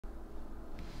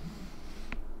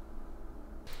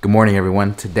Good morning,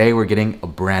 everyone. Today we're getting a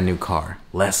brand new car.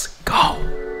 Let's go.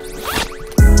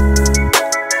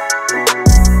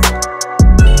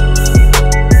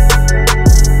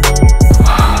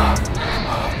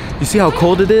 You see how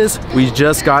cold it is? We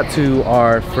just got to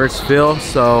our first fill,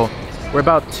 so we're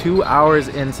about 2 hours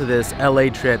into this LA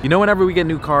trip. You know, whenever we get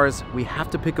new cars, we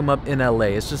have to pick them up in LA.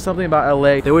 It's just something about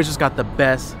LA. They always just got the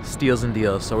best steals and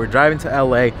deals. So we're driving to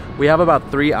LA. We have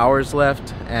about 3 hours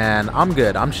left and I'm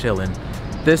good, I'm chilling.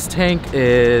 This tank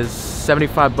is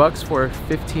 75 bucks for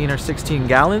 15 or 16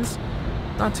 gallons.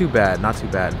 Not too bad, not too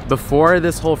bad. Before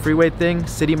this whole freeway thing,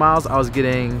 city miles, I was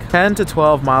getting 10 to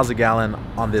 12 miles a gallon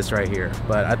on this right here.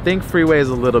 But I think freeway is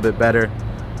a little bit better.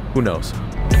 Who knows?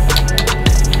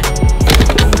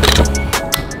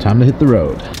 Time to hit the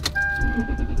road.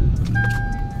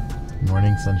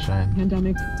 Morning, sunshine.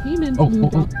 Pandemic payments. Oh.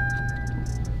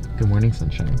 Good morning,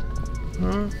 sunshine.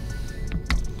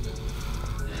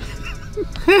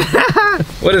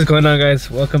 What is going on, guys?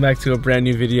 Welcome back to a brand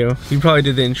new video. You probably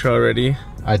did the intro already.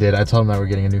 I did. I told him that we're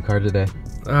getting a new car today.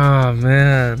 Oh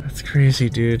man, that's crazy,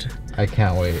 dude. I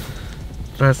can't wait.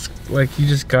 That's like, you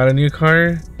just got a new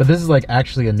car? But this is like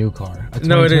actually a new car.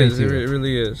 No, it is. It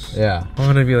really is. Yeah. I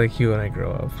want to be like you when I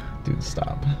grow up. Dude,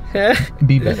 stop.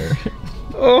 Be better.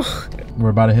 Oh. We're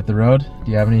about to hit the road.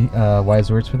 Do you have any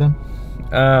wise words for them?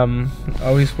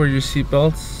 Always wear your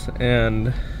seatbelts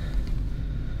and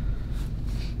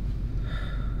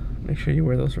make sure you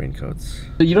wear those raincoats.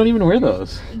 You don't even wear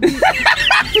those.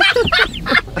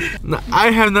 No,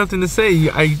 I have nothing to say.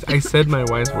 I said my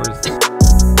wise words.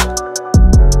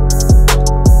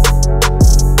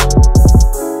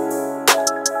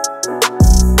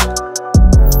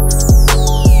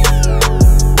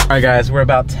 Alright guys, we're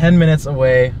about 10 minutes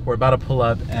away. We're about to pull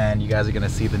up and you guys are gonna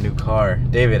see the new car.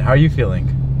 David, how are you feeling?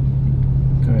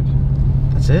 Good.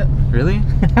 That's it? Really?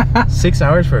 6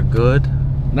 hours for a good?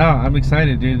 No, I'm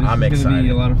excited, dude. I'm excited. It's gonna be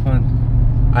a lot of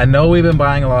fun. I know we've been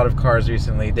buying a lot of cars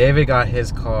recently. David got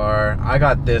his car. I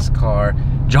got this car.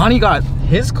 Johnny got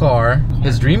his car,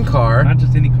 his dream car. Not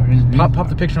just any car, his dream car. Pop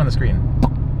the picture on the screen.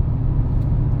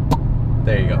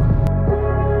 There you go.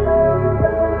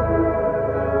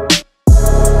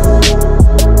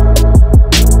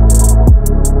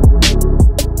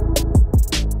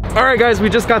 All right, guys, we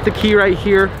just got the key right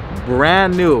here,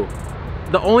 brand new.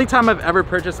 The only time I've ever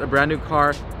purchased a brand new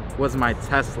car was my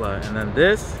Tesla, and then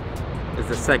this is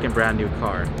the second brand new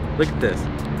car. Look at this.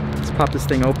 Let's pop this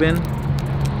thing open.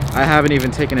 I haven't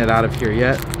even taken it out of here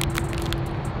yet.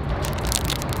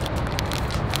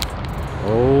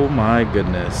 Oh my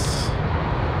goodness.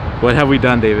 What have we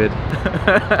done, David?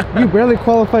 You barely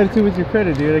qualified too with your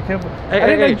credit, dude. I can't.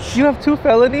 Hey. You have 2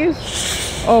 felonies?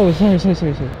 Oh, sorry.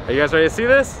 Are you guys ready to see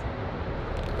this?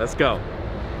 Let's go.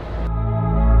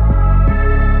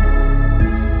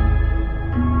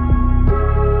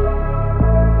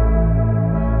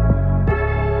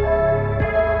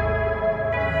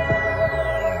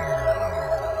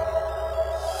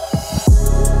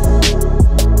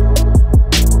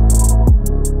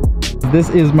 This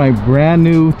is my brand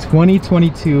new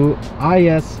 2022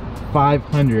 IS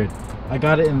 500. I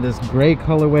got it in this gray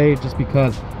colorway just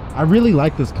because I really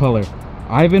like this color.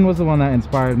 Ivan was the one that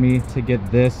inspired me to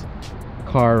get this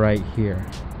car right here.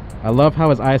 I love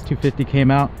how his IS 250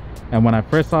 came out, and when I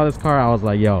first saw this car, I was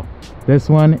like, yo, this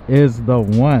one is the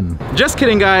one. Just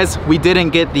kidding, guys. We didn't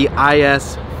get the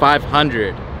IS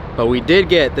 500, but we did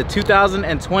get the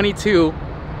 2022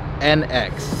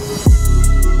 NX.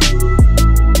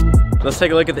 Let's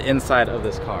take a look at the inside of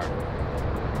this car.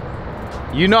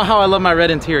 You know how I love my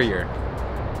red interior.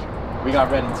 We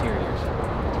got red interiors.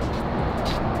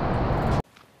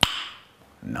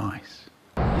 Nice.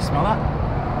 You smell that?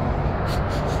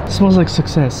 It smells like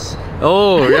success.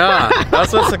 Oh yeah,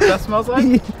 that's what success smells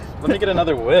like? Let me get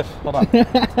another whiff. Hold on.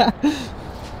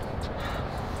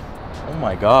 Oh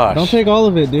my gosh. Don't take all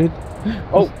of it, dude.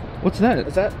 Oh, what's that?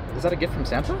 Is that a gift from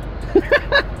Santa?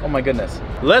 Oh my goodness.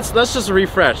 Let's just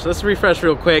refresh. Let's refresh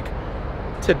real quick.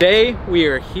 Today we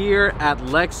are here at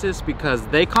Lexus because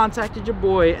they contacted your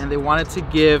boy and they wanted to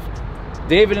give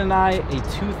David and I a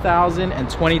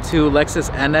 2022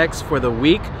 Lexus NX for the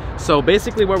week. So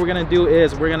basically what we're gonna do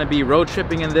is we're gonna be road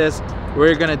tripping in this.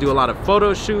 We're gonna do a lot of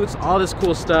photo shoots, all this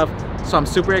cool stuff. So I'm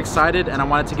super excited, and I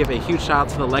wanted to give a huge shout out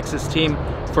to the Lexus team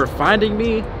for finding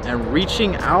me and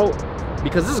reaching out,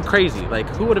 because this is crazy. Like,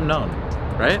 who would have known,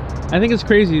 right? I think it's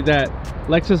crazy that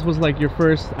Lexus was like your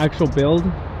first actual build,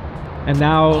 and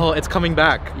now it's coming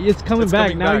back. It's coming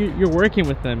back. Now you're working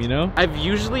with them, you know? I've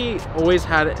usually always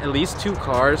had at least 2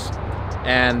 cars,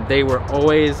 and they were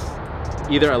always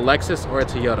either a Lexus or a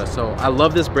Toyota. So I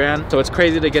love this brand. So it's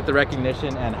crazy to get the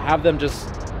recognition and have them just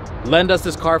lend us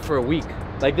this car for a week.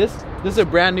 Like this is a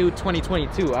brand new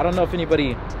 2022. I don't know if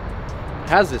anybody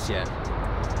has this yet.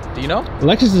 Do you know?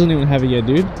 Lexus doesn't even have it yet,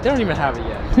 dude. They don't even have it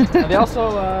yet. And they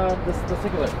also, let's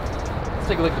take a look. Let's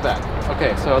take a look at the back.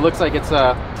 Okay, so it looks like it's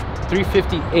a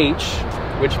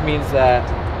 350H, which means that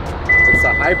it's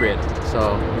a hybrid.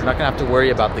 So you're not gonna have to worry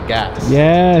about the gas.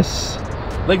 Yes.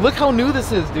 Like, look how new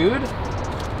this is, dude.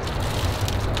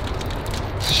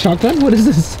 Shotgun? What is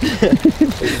this?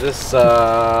 Is this,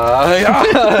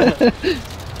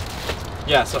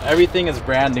 yeah, so everything is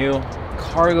brand new.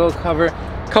 Cargo cover.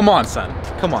 Come on, son.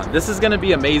 Come on. This is gonna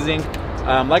be amazing.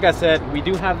 Like I said, we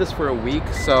do have this for a week,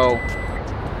 so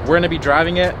we're gonna be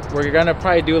driving it. We're gonna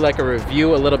probably do like a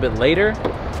review a little bit later.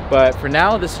 But for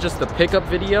now, this is just the pickup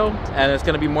video, and it's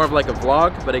gonna be more of like a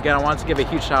vlog. But again, I wanted to give a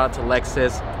huge shout out to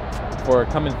Lexus for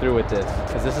coming through with this,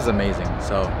 because this is amazing.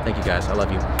 So thank you guys, I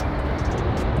love you.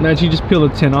 Now you just peel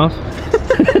the tin off.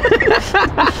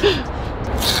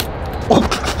 Oh,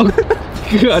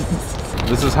 God.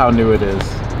 This is how new it is.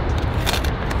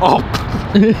 Oh.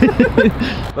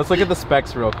 Let's look at the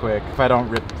specs real quick, if I don't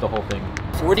rip the whole thing.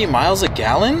 40 miles a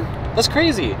gallon? That's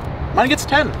crazy. Mine gets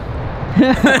 10.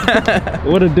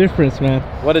 What a difference, man.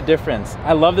 What a difference.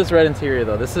 I love this red interior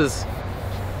though. This is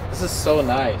so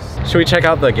nice. Should we check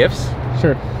out the gifts?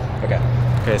 Sure.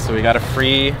 Okay, so we got a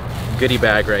free goodie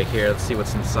bag right here. Let's see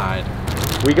what's inside.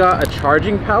 We got a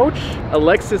charging pouch, a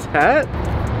Lexus hat.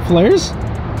 Flares?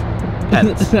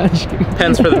 Pens.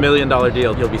 Pens for the $1 million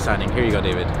deal you'll be signing. Here you go,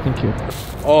 David. Thank you.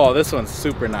 Oh, this one's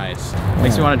super nice.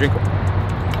 Makes me want to drink.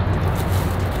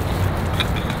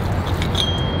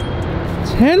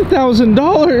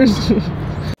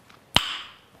 $10,000.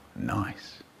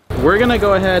 Nice. We're gonna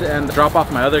go ahead and drop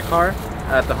off my other car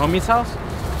at the homie's house,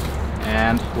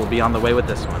 and we'll be on the way with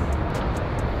this one.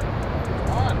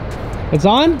 It's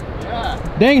on? Yeah.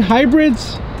 Dang,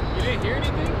 hybrids. You didn't hear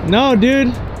anything? No,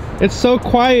 dude. It's so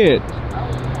quiet.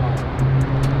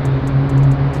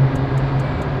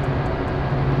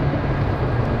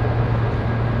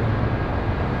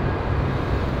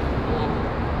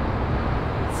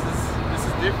 This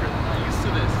is different. I'm not used to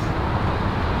this.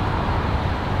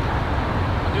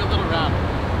 I'll do a little round.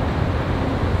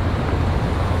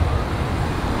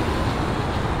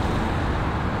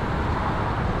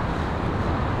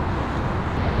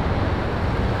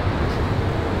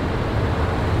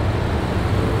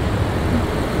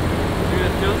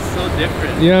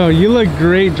 Different. Yo, you look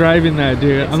great driving that,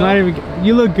 dude. I'm not even.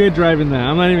 You look good driving that.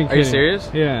 I'm not even kidding. Are you serious?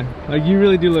 Yeah, like you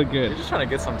really do look good. You're just trying to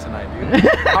get some tonight, dude.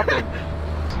 Hop in.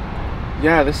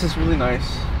 Yeah, this is really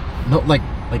nice. No, like,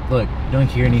 look. You don't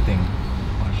hear anything.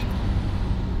 Watch.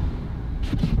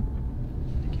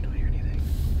 You don't hear anything.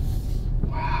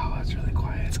 Wow, that's really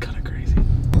quiet. It's kind of crazy.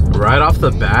 Right off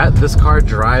the bat, this car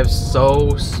drives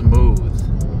so smooth.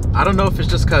 I don't know if it's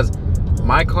just because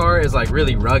my car is like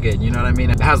really rugged, you know what I mean?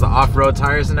 It has the off-road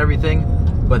tires and everything,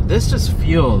 but this just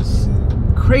feels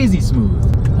crazy smooth.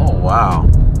 Oh wow,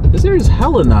 this area is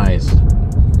hella nice.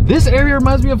 This area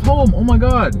reminds me of home. Oh my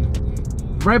god,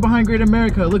 right behind Great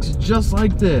America. It looks just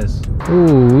like this.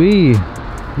 Ooh, we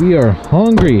are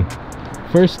hungry.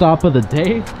 First stop of the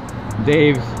day,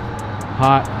 Dave's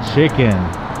Hot Chicken.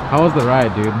 How was the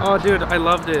ride, dude? Oh dude, I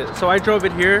loved it. So I drove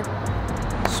it here,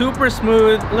 super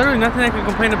smooth, literally nothing I can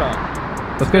complain about.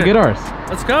 Let's go get ours.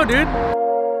 Let's go, dude.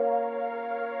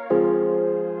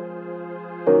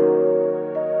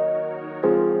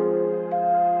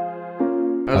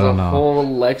 That's a whole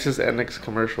Lexus NX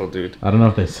commercial, dude. I don't know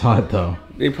if they saw it though.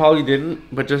 They probably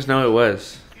didn't, but just know it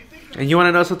was. And you want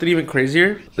to know something even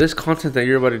crazier? This content that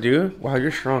you're about to do, wow, you're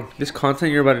strong. This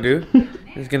content you're about to do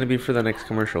is going to be for the next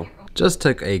commercial. Just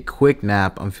took a quick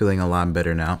nap. I'm feeling a lot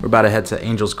better now. We're about to head to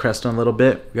Angel's Crest in a little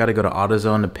bit. We got to go to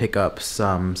AutoZone to pick up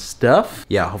some stuff.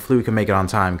 Yeah, hopefully we can make it on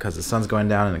time because the sun's going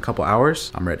down in a couple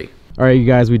hours. I'm ready. All right, you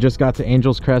guys, we just got to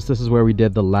Angel's Crest. This is where we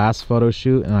did the last photo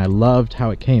shoot, and I loved how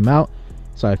it came out.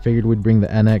 So I figured we'd bring the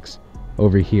NX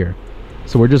over here.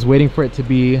 So we're just waiting for it to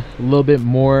be a little bit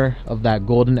more of that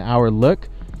golden hour look.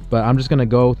 But I'm just going to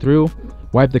go through,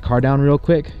 wipe the car down real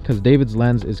quick because David's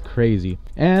lens is crazy.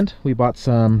 And we bought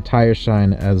some tire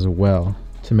shine as well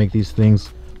to make these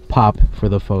things pop for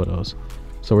the photos.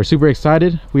 So we're super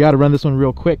excited. We got to run this one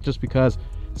real quick just because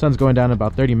the sun's going down in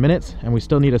about 30 minutes and we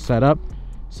still need to set up.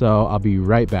 So I'll be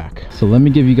right back. So let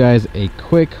me give you guys a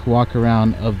quick walk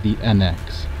around of the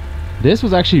NX. This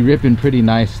was actually ripping pretty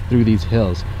nice through these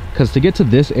hills because to get to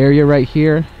this area right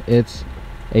here, it's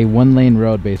a one-lane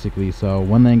road basically. So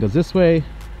one lane goes this way,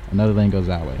 another lane goes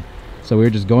that way. So we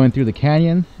were just going through the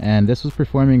canyon and this was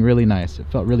performing really nice. It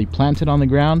felt really planted on the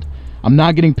ground. I'm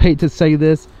not getting paid to say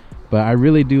this, but I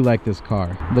really do like this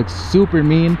car. Looks super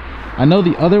mean. I know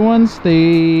the other ones,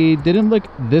 they didn't look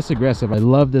this aggressive. I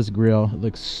love this grille. It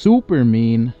looks super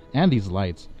mean. And these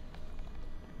lights,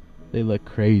 they look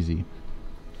crazy.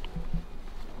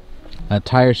 That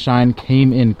tire shine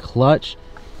came in clutch.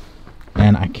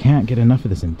 And I can't get enough of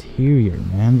this interior,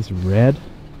 man. This red.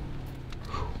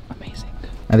 Whew, amazing.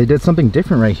 And they did something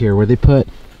different right here where they put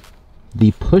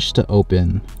the push to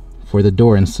open for the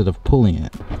door instead of pulling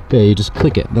it. Okay, you just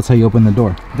click it. That's how you open the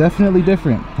door. Definitely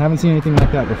different. Haven't seen anything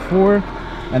like that before.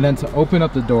 And then to open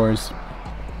up the doors,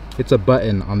 it's a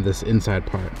button on this inside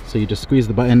part. So you just squeeze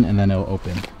the button and then it'll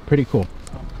open. Pretty cool.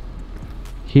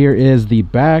 Here is the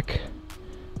back.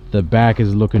 The back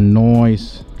is looking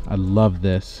nice. I love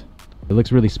this. It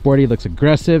looks really sporty, looks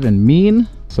aggressive and mean.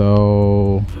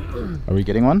 So, are we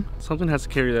getting one? Something has to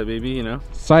carry that baby, you know?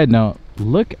 Side note,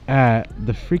 look at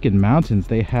the freaking mountains.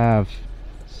 They have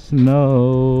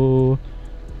snow.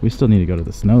 We still need to go to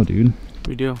the snow, dude.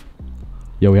 We do.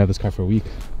 Yo, we have this car for a week.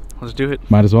 Let's do it.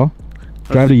 Might as well.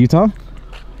 Drive to Utah?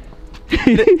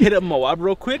 hit up Moab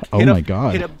real quick. Oh my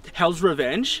God. Hit up Hell's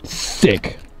Revenge.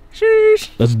 Sick. Sheesh.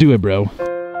 Let's do it, bro.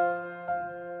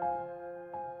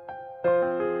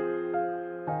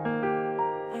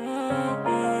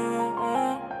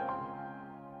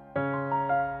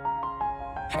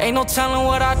 Ain't no telling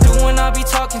what I do when I be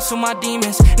talking to my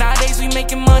demons. Nowadays we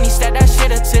making money, stack that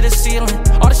shit up to the ceiling.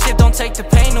 All the shit don't take the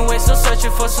pain away, still searching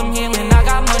for some healing. I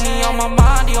got money on my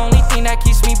mind, the only thing that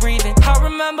keeps me breathing. I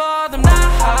remember all them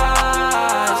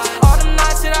nights, all them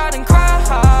nights that I done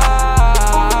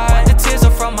cried. The tears are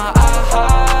from my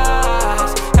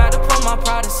eyes, had to put my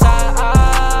pride aside.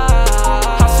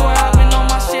 I swear I've been on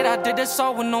my shit, I did this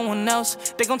all with no one else.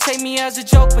 They gon' take me as a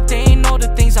joke, but they ain't know the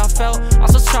things I felt. I'm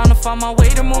still trying to find my way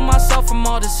to remove myself from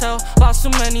all this hell. Lost too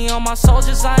many on my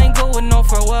soldiers, I ain't go with no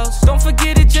farewells. Don't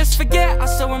forget it, just forget. I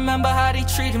still remember how they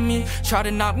treated me. Try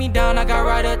to knock me down, I got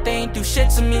right up, they ain't do shit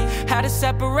to me. Had to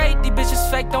separate, these bitches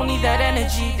fake, don't need that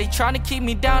energy. They trying to keep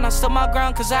me down, I stood my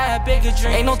ground cause I had bigger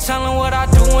dreams. Ain't no telling what I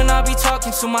do when I be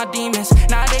talking to my demons.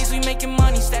 Nowadays we making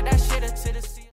money, stack that shit up to the sea.